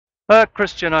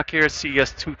Chris Jenock here,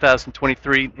 CES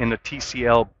 2023 in the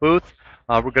TCL booth.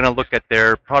 We're going to look at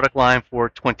their product line for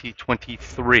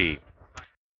 2023.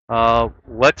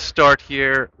 Let's start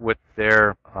here with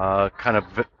their kind of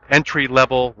entry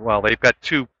level. Well, they've got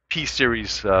two P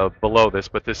series below this,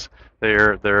 but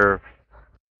their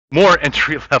more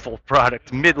entry level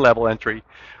product, mid level entry.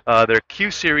 Their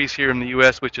Q series here in the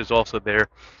US, which is also their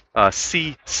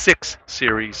C6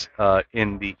 series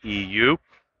in the EU.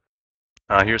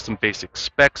 Here's some basic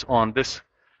specs on this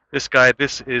guy.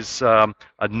 This is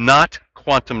not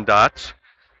quantum dots.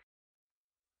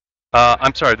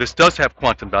 I'm sorry, this does have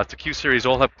quantum dots. The Q series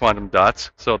all have quantum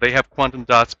dots. So they have quantum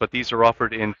dots, but these are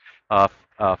offered in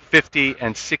 50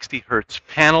 and 60 hertz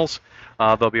panels.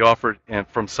 They'll be offered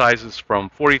from sizes from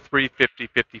 43, 50,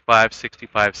 55,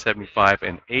 65, 75,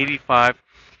 and 85.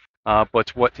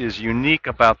 But what is unique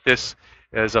about this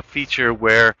is a feature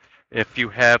where if you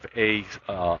have a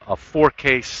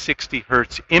 4K 60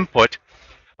 hertz input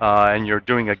and you're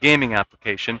doing a gaming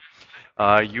application,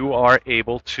 you are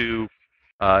able to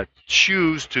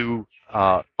choose to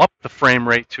up the frame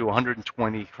rate to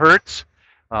 120 hertz,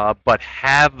 but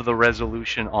have the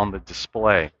resolution on the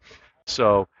display.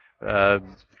 So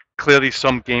clearly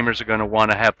some gamers are going to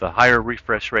want to have the higher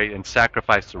refresh rate and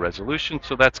sacrifice the resolution,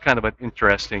 so that's kind of an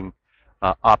interesting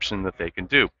option that they can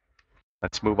do.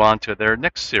 Let's move on to their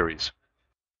next series.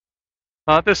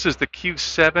 This is the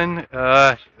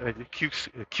Q7,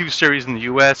 Q series in the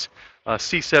US,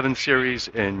 C7 series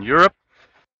in Europe.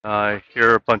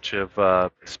 Here are a bunch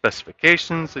of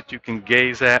specifications that you can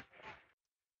gaze at.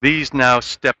 These now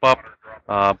step up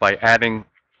by adding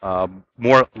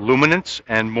more luminance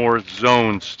and more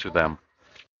zones to them.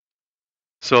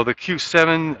 So the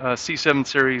Q7, C7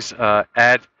 series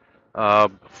add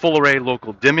full array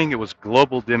local dimming. It was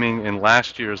global dimming in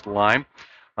last year's line.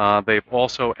 They've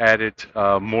also added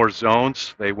more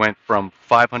zones. They went from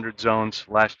 500 zones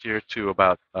last year to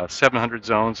about 700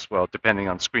 zones, well, depending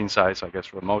on screen size, I guess,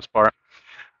 for the most part.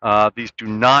 These do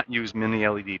not use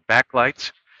mini-LED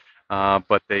backlights,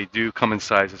 but they do come in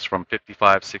sizes from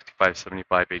 55, 65,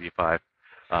 75, 85,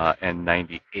 and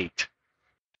 98.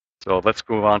 So let's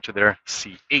go on to their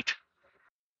C8.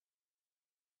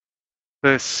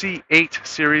 The C8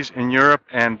 series in Europe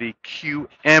and the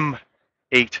QM8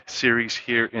 series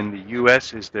here in the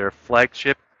US is their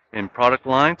flagship in product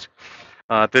lines.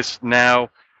 This now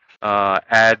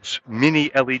adds mini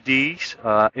LEDs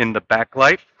in the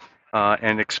backlight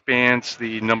and expands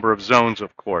the number of zones,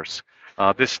 of course.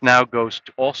 This now goes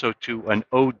also to an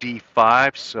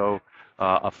OD5, so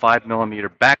a 5mm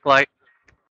backlight,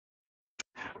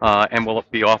 and will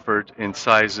be offered in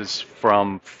sizes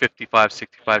from 55,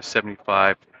 65,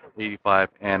 75, 85,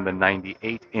 and the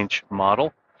 98-inch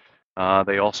model.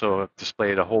 They also have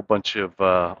displayed a whole bunch of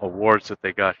awards that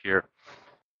they got here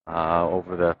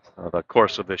over the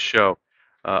course of this show.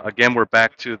 Again, we're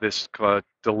back to this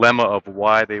dilemma of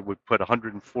why they would put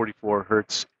 144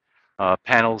 hertz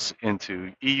panels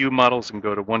into EU models and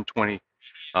go to 120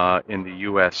 in the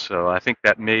US. So I think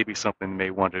that may be something they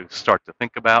may want to start to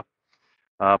think about.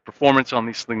 Performance on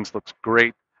these things looks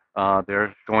great.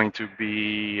 They're going to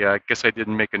be, I guess I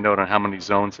didn't make a note on how many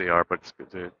zones they are, but it's good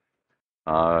to,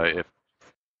 if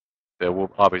there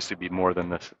will obviously be more than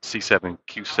the C7,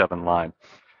 Q7 line.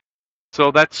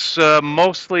 So that's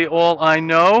mostly all I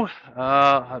know.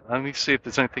 Let me see if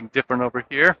there's anything different over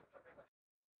here.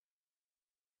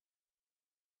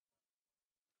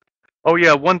 Oh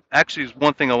yeah, one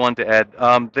thing I wanted to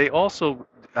add. They also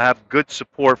have good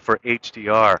support for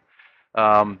HDR.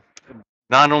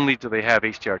 Not only do they have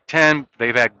HDR10,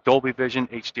 they've had Dolby Vision,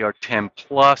 HDR10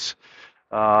 Plus,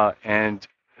 and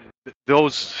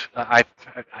those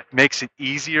makes it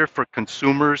easier for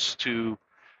consumers to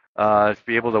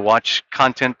be able to watch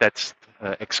content that's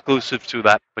exclusive to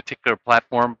that particular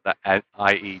platform,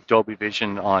 i.e. Dolby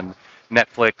Vision on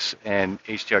Netflix and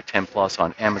HDR10 Plus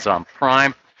on Amazon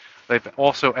Prime. They've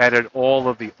also added all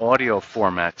of the audio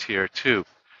formats here too.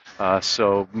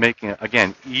 So making it,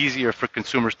 again, easier for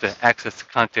consumers to access the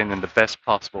content in the best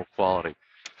possible quality.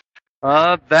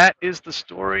 That is the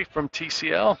story from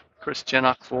TCL. Chris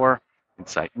Jenock for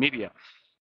Insight Media.